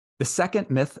The second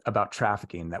myth about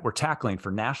trafficking that we're tackling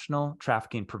for National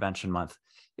Trafficking Prevention Month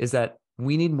is that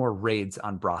we need more raids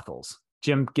on brothels.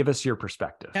 Jim, give us your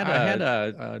perspective. I had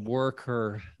a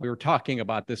worker, we were talking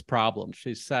about this problem.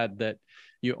 She said that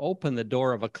you open the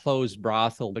door of a closed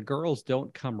brothel, the girls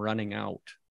don't come running out.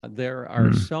 There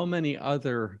are so many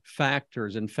other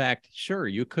factors. In fact, sure,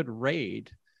 you could raid,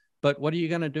 but what are you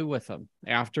going to do with them?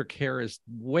 Aftercare is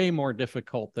way more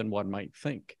difficult than one might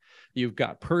think. You've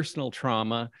got personal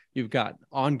trauma. You've got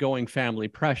ongoing family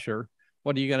pressure.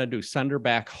 What are you going to do? Send her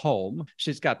back home?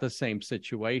 She's got the same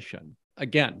situation.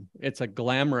 Again, it's a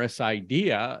glamorous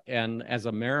idea. And as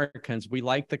Americans, we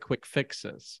like the quick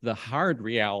fixes. The hard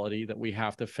reality that we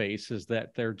have to face is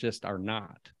that there just are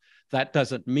not. That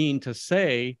doesn't mean to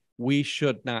say we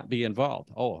should not be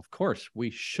involved. Oh, of course, we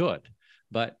should.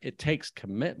 But it takes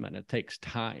commitment. It takes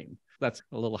time. That's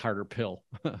a little harder pill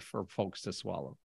for folks to swallow.